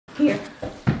Here.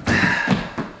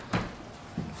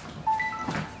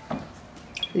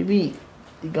 Baby,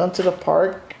 you gone to the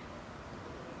park?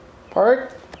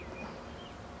 Park?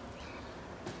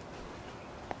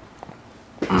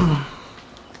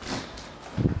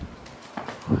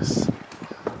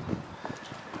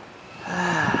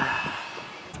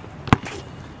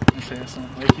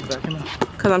 Why you keep backing up?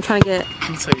 Cause I'm trying to get.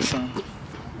 Let me tell you something.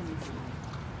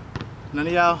 None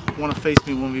of y'all want to face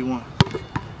me 1v1.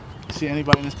 See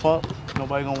anybody in this park?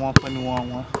 Nobody gonna want to play me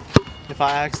one-on-one. If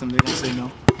I ask them, they're gonna say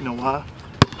no. You know why?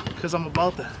 Because I'm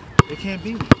about that. They can't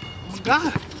beat me. I'm a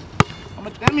god. I'm a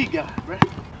demigod, right?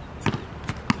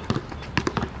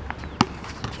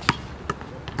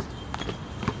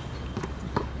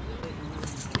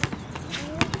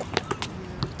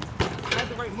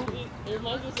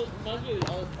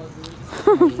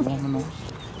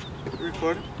 You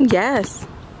recording? Yes.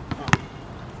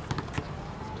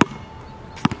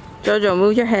 Jojo,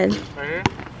 move your head. Right here?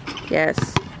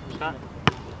 Yes. Shot.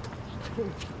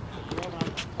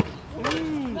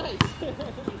 Nice.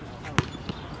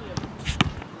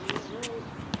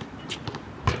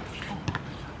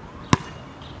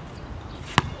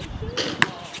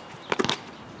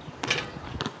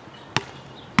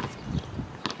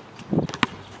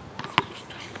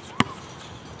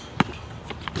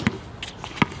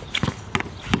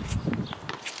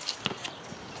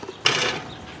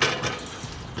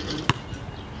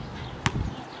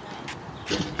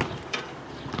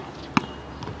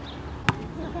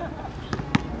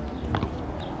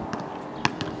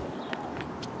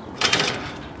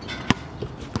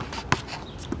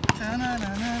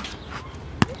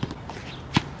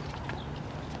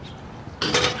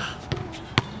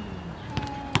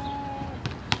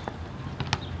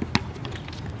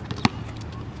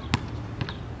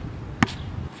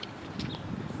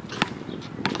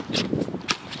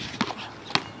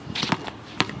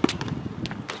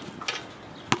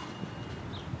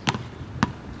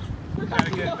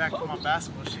 Gotta get back to my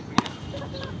basketball shit again.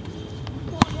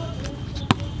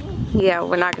 Yeah,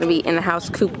 we're not gonna be in the house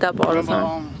cooped up all the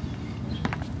time.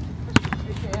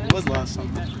 It was last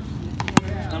summer.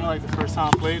 Kind of like the first time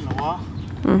I played in a while.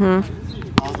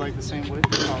 I was like the same way. I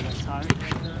was like tired.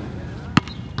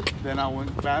 Then I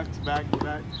went back to back to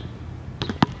back.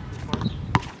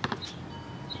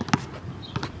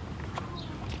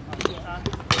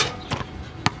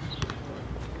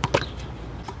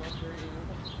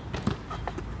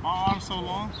 My arm's so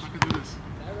long, I can do this.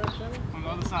 On the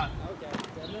other side.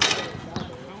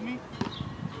 Feel me?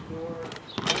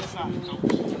 Other side.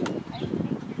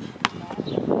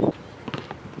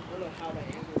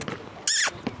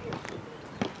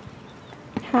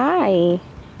 Hi.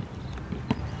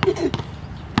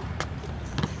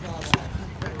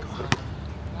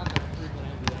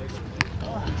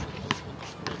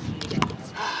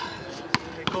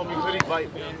 They call me Hoodie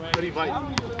Bite, man. Hoodie Bite. I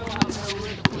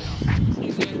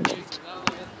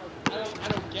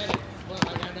don't get it, but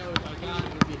like I know if I got it,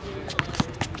 it'd be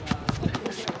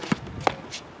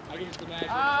I can just imagine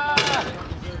I don't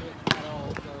deserve it at all,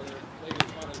 so they're making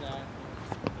fun of that.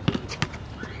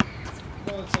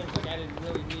 No one says like I didn't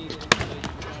really need it.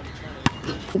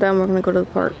 Then we're gonna go to the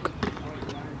park.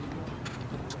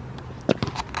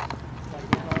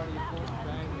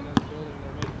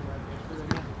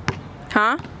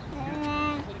 Huh?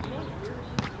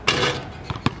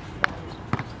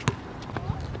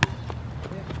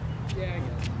 Yeah, I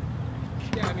guess.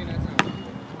 Yeah, I mean that's how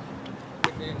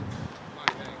within my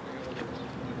bank.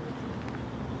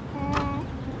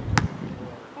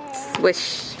 Swish.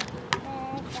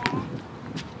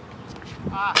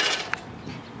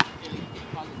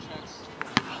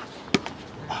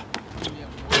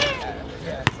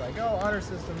 Yeah, it's like, oh, honor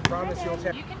system, promise you'll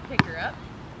take. You can pick her up.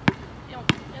 You don't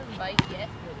bite yet.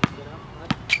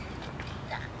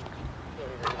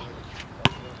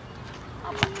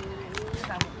 I'll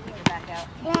pick her back out.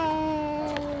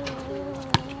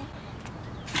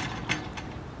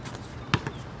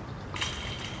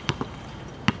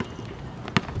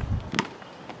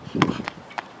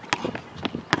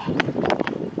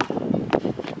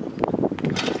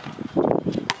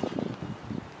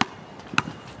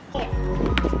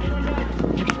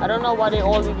 I don't know why they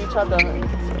all leave each other.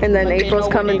 And then Like, April's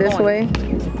coming this way.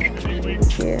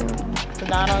 Yeah. So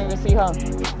now I don't even see her.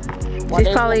 Why She's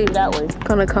they probably go that way.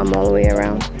 gonna come all the way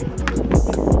around.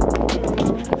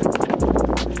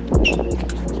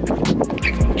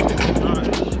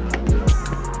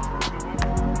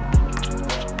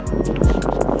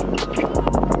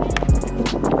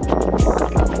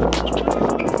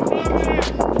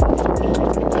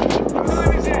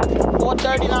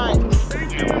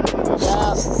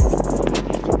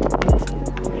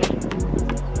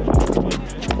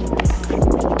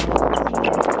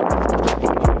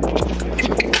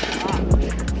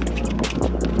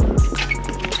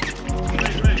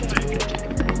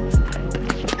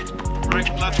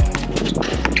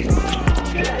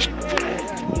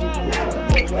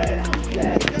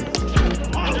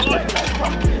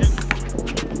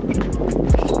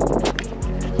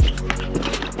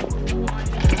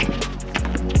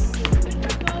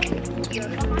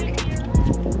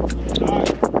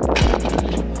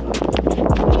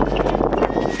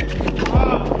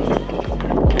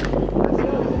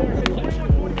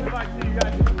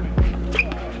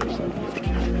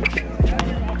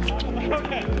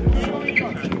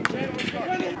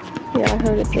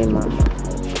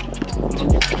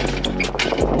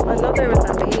 I know there was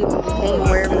that lady who came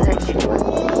wherever the heck she went.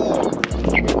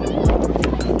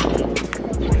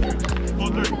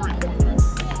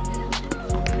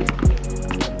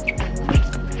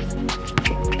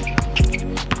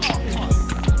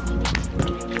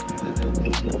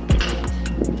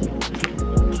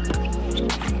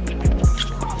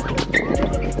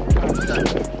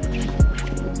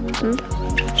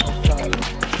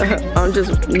 I'm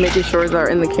just making sure they're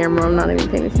in the camera. I'm not even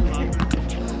paying attention.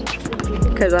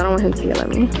 Because I don't want him to yell at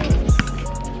me.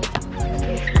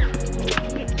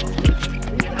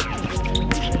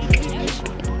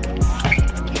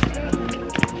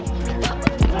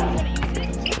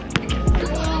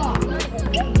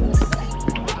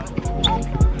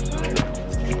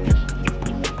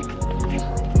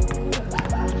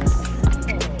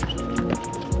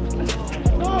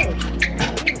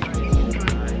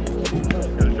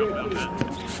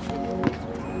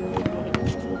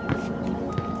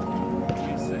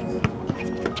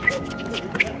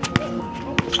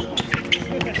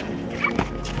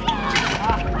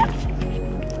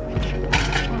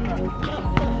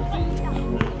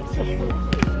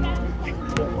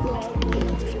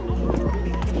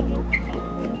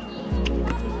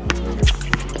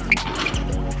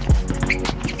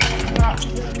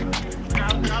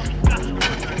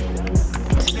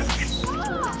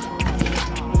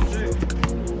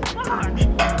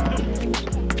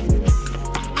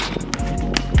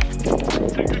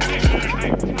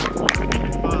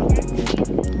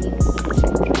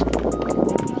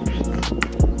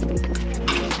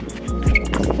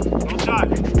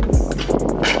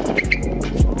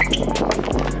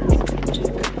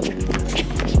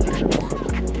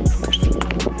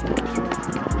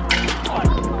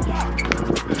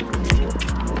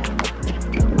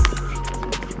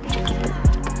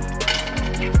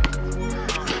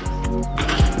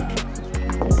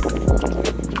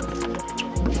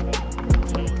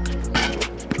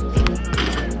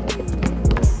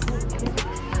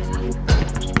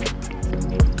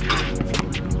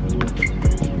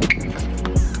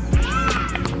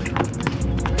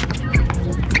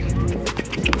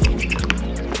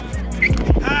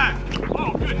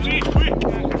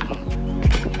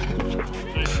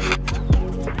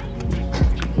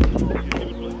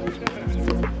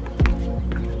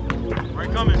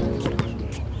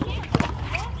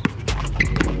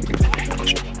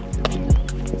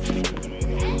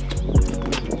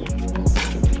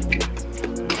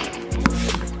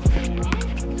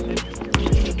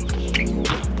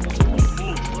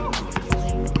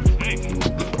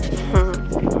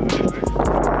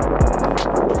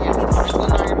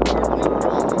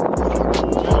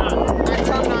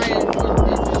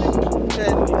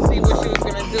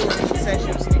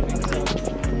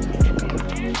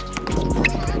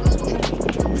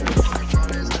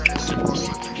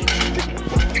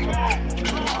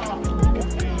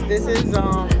 This is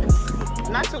not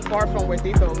too far from where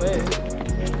Dito lives.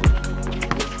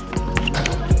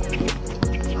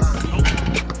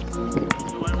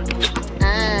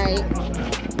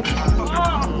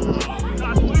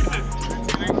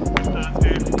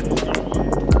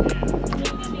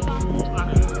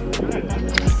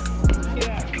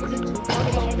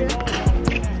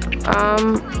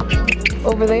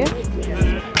 Over there?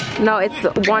 No,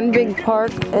 it's one big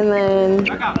park, and then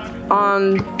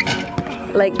on,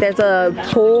 like, there's a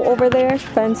pool over there,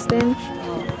 fenced in,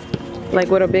 like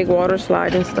with a big water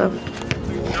slide and stuff.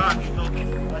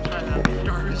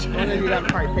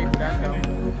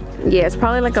 Yeah, it's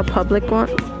probably like a public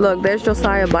one. Look, there's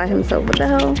Josiah by himself. What the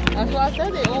hell? That's what I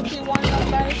said. They all keep one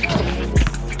by themselves.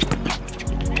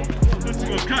 This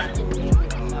is cut.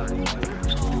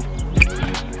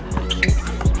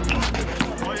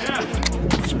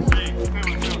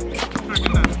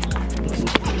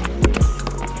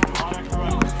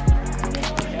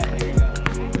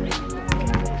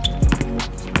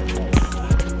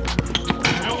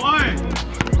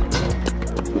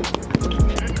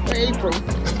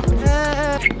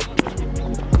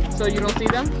 So you don't see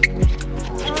them?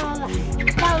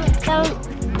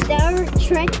 Don't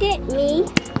trick at me.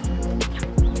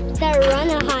 They run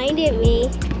and hide at me.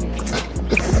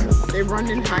 They run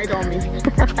and hide on me.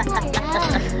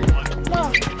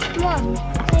 Mom,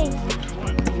 hey.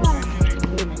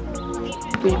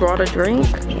 We brought a drink.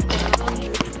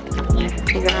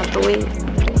 You're gonna have to wait.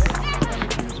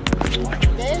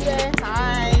 David,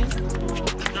 hi.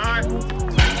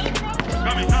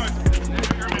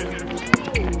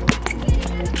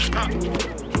 Coming.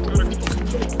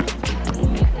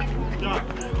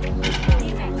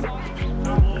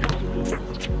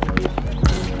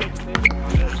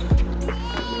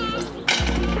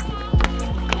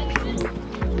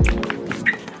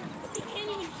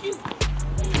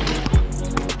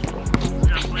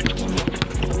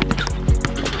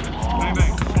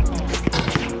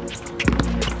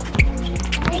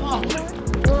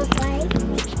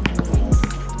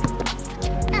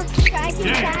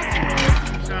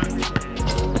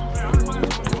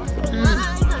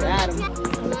 Got him.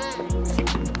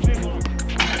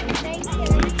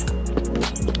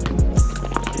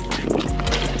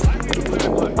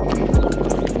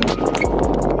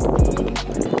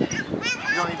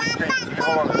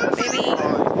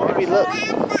 Baby, look.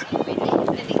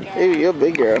 Baby, you're a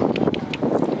big girl.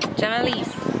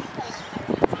 Janelise.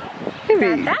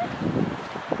 Baby.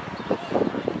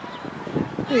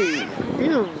 Hey,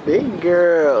 you're a big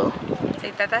girl.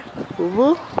 Say tata. Boo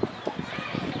boo.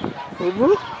 Boo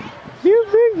boo. You're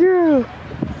a big girl.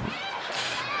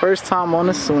 First time on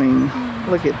the swing.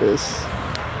 Look at this.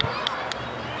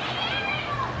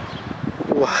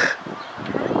 What?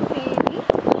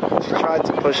 She tried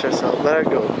to push herself. Let her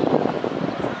go.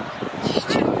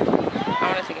 I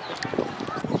want to take a picture.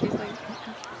 She's like,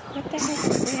 what the heck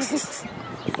is this?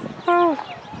 Oh.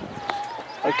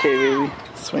 Okay, baby.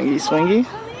 Swingy, swingy.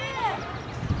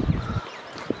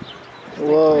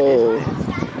 Whoa.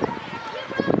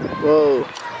 Whoa.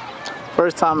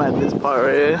 First time at this part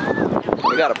right here.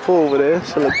 We got a pool over there.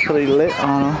 She looks pretty lit. I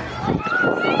don't know.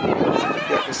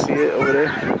 You can see it over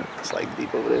there. It's like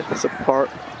deep over there. It's a park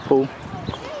pool.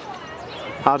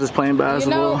 I was just playing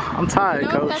basketball. I'm tired,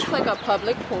 coach. That's like a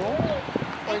public pool.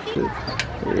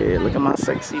 Yeah, look at my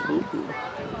sexy boo boo.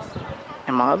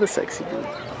 And my other sexy boo.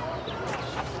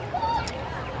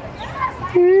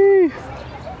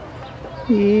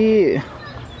 Yeah.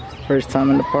 First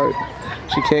time in the park.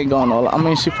 She can't go on all. I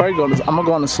mean, she probably go. I'm gonna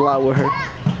go on the slide with her.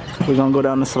 We're gonna go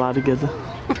down the slide together.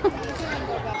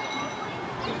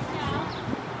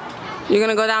 You're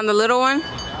gonna go down the little one?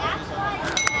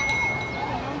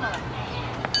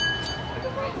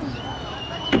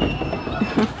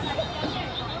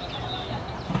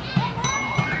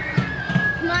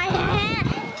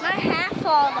 My hat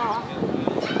fall off.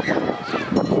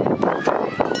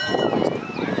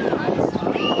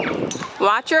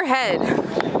 Watch your head.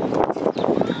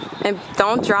 And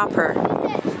don't drop her.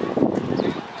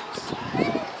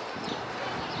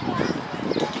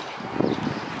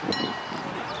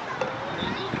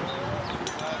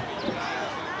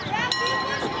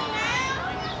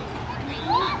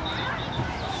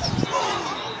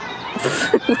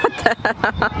 What the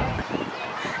hell?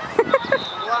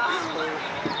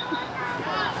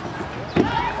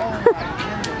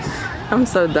 I'm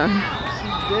so done.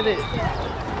 She did it.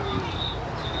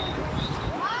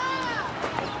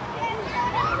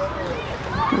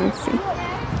 Let me see.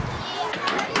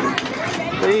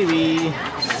 Baby.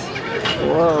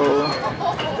 Whoa.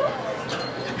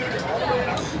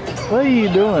 What are you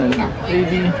doing,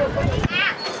 baby?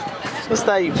 What's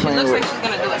that you playing Looks with? like she's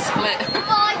gonna do a split.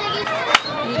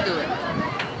 You do it.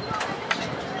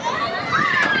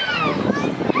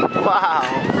 Wow.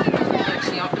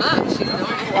 Look, she's doing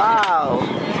it. Wow.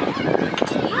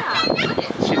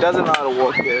 Yeah. She doesn't know how to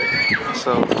walk yet.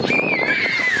 So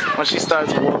when she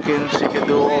starts walking, she can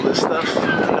do all this stuff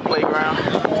in the playground.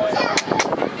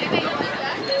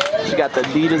 She got the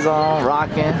Adidas on,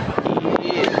 rocking.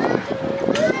 Yeah.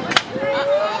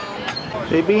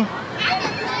 Baby?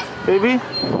 Baby?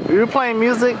 Are you playing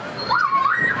music?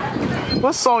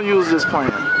 What song you was just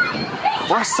playing?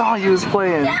 What song you was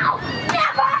playing?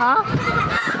 Huh?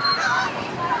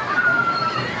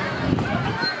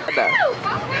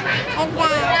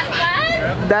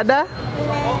 Dada?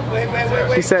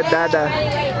 She said Dada.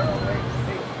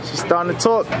 She's starting to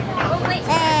talk. See,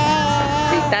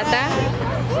 Tata?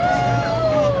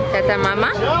 Tata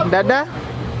Mama? Dada?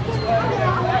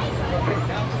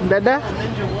 Dada?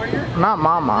 Not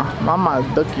Mama. Mama is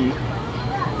Ducky.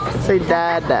 Say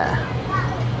Dada.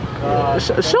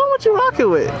 Show them what you rocking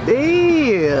with.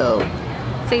 Damn.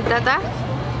 See, Tata?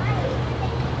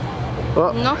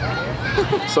 Oh, No?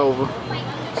 it's over.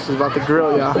 She's about to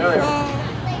grill y'all.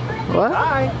 What?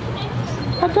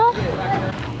 Dada?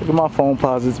 Look at my phone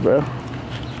posits, bro.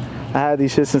 I had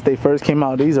these shits since they first came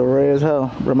out. These are rare as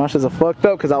hell. Bro, my shits are fucked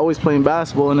up because I always playing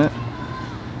basketball in it.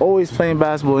 Always playing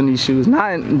basketball in these shoes.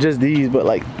 Not in just these, but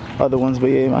like other ones. But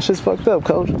yeah, my shit's fucked up,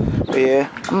 coach. But yeah,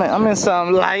 I'm in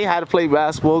some light. How to play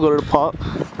basketball, go to the park.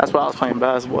 That's where I was playing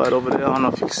basketball at over there. I don't know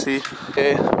if you can see.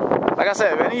 Yeah. Like I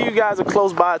said, if any of you guys are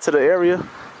close by to the area,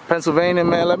 Pennsylvania,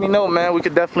 man, let me know, man. We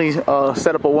could definitely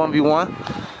set up a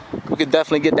 1v1. We could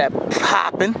definitely get that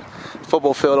popping.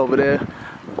 Football field over there.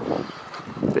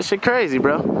 This shit crazy,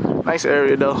 bro. Nice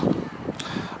area though.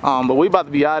 But we about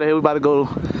to be out of here. We about to go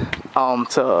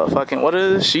to fucking, what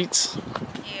is it? Sheets?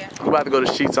 Yeah. We about to go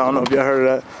to Sheets. I don't know if y'all heard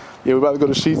of that. Yeah, we about to go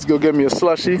to Sheets. Go get me a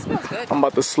slushie. I'm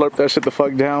about to slurp that shit the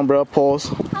fuck down, bro.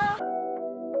 Pause.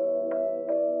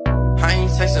 I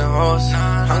ain't texting hoes,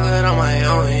 I'm good on my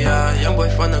own, yeah. Young boy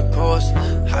from the coast,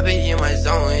 I be in my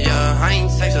zone, yeah. I ain't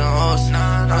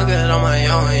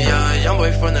young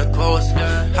boy from the coast.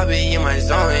 I be in my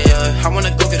zone, yeah. I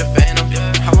wanna go get a phantom.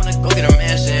 I wanna go get a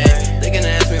mansion. They gonna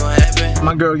ask me what happened.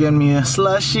 My girl getting me a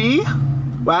slushie.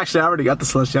 Well, actually, I already got the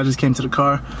slushie. I just came to the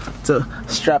car to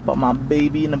strap up my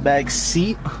baby in the back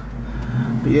seat.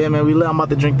 But yeah, man, I'm about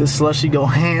to drink this slushie, go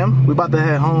ham. We about to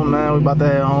head home, man. We about to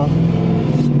head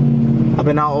home. I've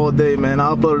been out all day, man. I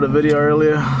uploaded a video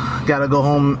earlier. Gotta go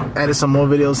home, edit some more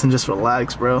videos, and just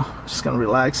relax, bro. Just gonna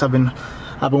relax. I've been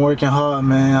working hard,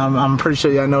 man. I'm pretty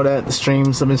sure y'all know that. The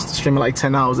streams, I've been streaming like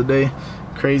 10 hours a day.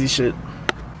 Crazy shit.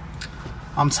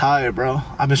 I'm tired, bro.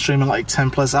 I've been streaming like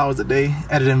 10+ hours a day,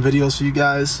 editing videos for you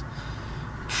guys.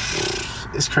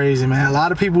 It's crazy, man. A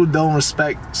lot of people don't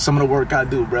respect some of the work I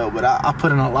do, bro. But I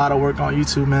put in a lot of work on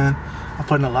YouTube, man. I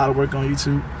put in a lot of work on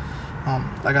YouTube.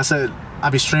 Like I said, I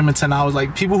be streaming 10 hours.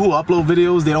 Like, people who upload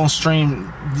videos, they don't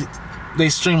stream. They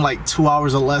stream like 2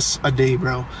 hours or less a day,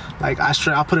 bro. Like, I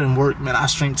put in work, man. I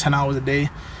stream 10 hours a day.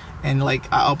 And, like,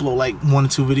 I upload like 1 or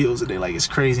 2 videos a day. Like, it's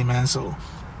crazy, man. So,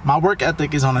 my work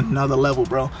ethic is on another level,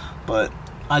 bro. But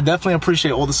I definitely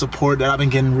appreciate all the support that I've been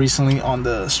getting recently on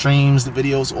the streams, the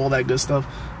videos, all that good stuff.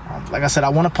 Like I said, I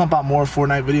want to pump out more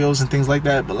Fortnite videos and things like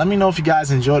that. But let me know if you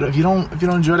guys enjoyed it. If you don't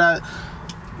enjoy that,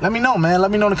 let me know, man.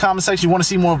 Let me know in the comment section. You want to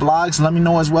see more vlogs, and let me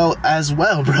know as well,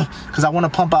 bro. Because I want to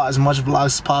pump out as much vlogs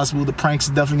as possible. The pranks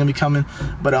is definitely gonna be coming.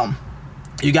 But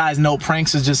you guys know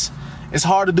pranks is just, it's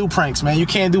hard to do pranks, man. You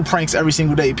can't do pranks every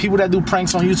single day. People that do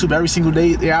pranks on YouTube every single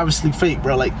day, they're obviously fake,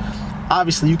 bro. Like,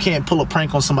 obviously you can't pull a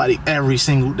prank on somebody every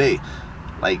single day.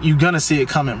 Like, you're gonna see it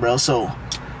coming, bro. So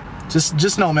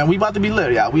just know, man, we about to be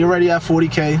lit, y'all. We already at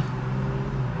 40K.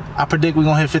 I predict we're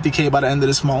gonna hit 50K by the end of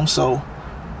this month. So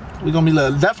we're gonna be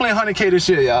lit. Definitely 100K this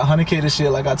year, y'all. 100K this year,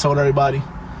 like I told everybody.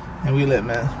 And we lit,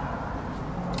 man.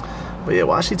 But yeah,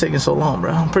 why is she taking so long,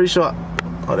 bro? I'm pretty sure.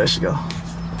 Oh, there she go.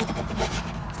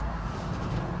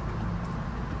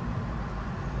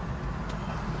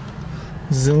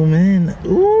 Zoom in.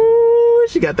 Ooh,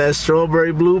 she got that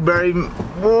strawberry, blueberry.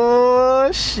 Oh,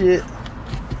 shit.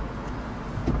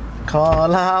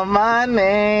 Call out my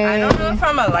name. I don't know if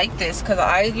I'm gonna like this, because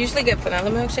I usually get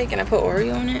vanilla milkshake and I put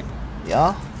Oreo in it.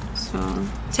 Yeah? So,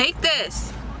 take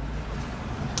this.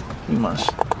 You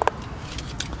must.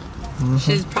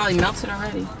 She's probably melted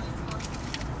already.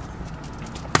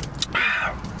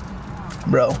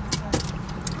 Bro.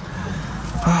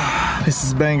 This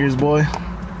is bangers, boy.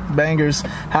 Bangers.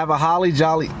 Have a holly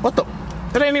jolly. What the?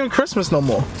 It ain't even Christmas no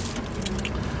more.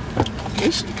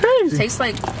 It's crazy. Tastes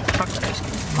like chocolate ice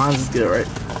cream. Mine's is good, right?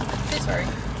 It's alright.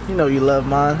 You know you love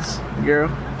mine's, girl.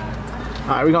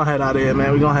 Alright, we're gonna head out of here,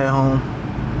 man. We're gonna head home.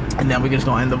 And then we're just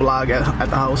gonna end the vlog at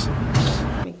the house.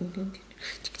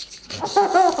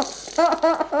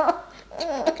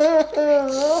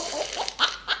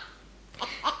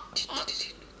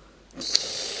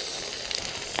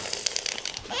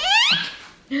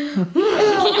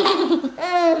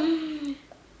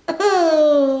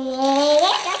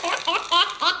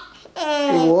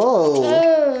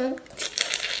 Whoa.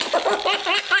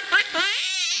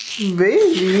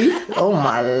 Baby. Oh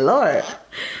my Lord.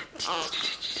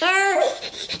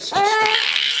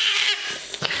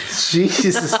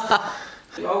 Jesus.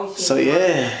 So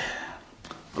yeah.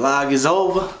 Vlog is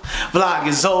over. Vlog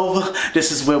is over.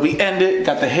 This is where we end it.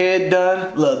 Got the hair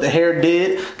done. Look, the hair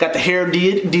did. Got the hair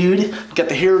did, dude. Got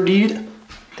the hair did.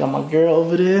 Got my girl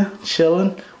over there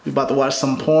chilling. We about to watch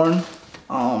some porn.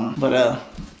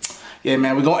 Yeah,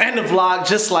 man, we're gonna end the vlog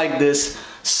just like this.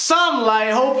 Some light.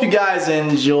 Hope you guys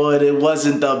enjoyed. It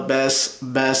wasn't the best.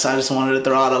 I just wanted to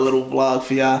throw out a little vlog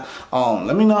for y'all.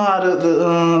 Let me know how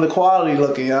the quality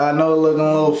looking, y'all. I know it looking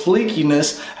a little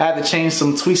fleekiness. I had to change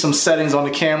tweak some settings on the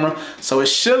camera, so it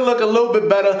should look a little bit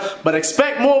better. But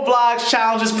expect more vlogs,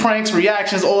 challenges, pranks,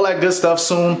 reactions, all that good stuff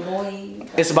soon.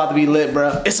 It's about to be lit,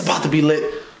 bro. It's about to be lit.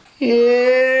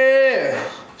 Yeah.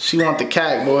 She want the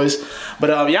cat, boys.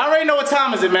 But y'all already know what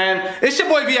time is it, man. It's your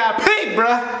boy VIP,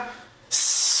 bruh.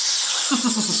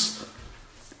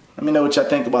 Let me know what y'all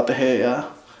think about the hair,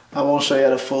 y'all. I won't show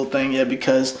y'all the full thing yet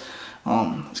because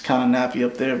it's kind of nappy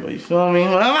up there, but you feel me?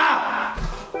 But I'm out.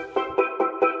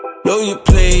 Know your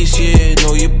place, yeah.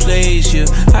 Know your place, yeah.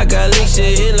 I got links to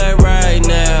hit like right.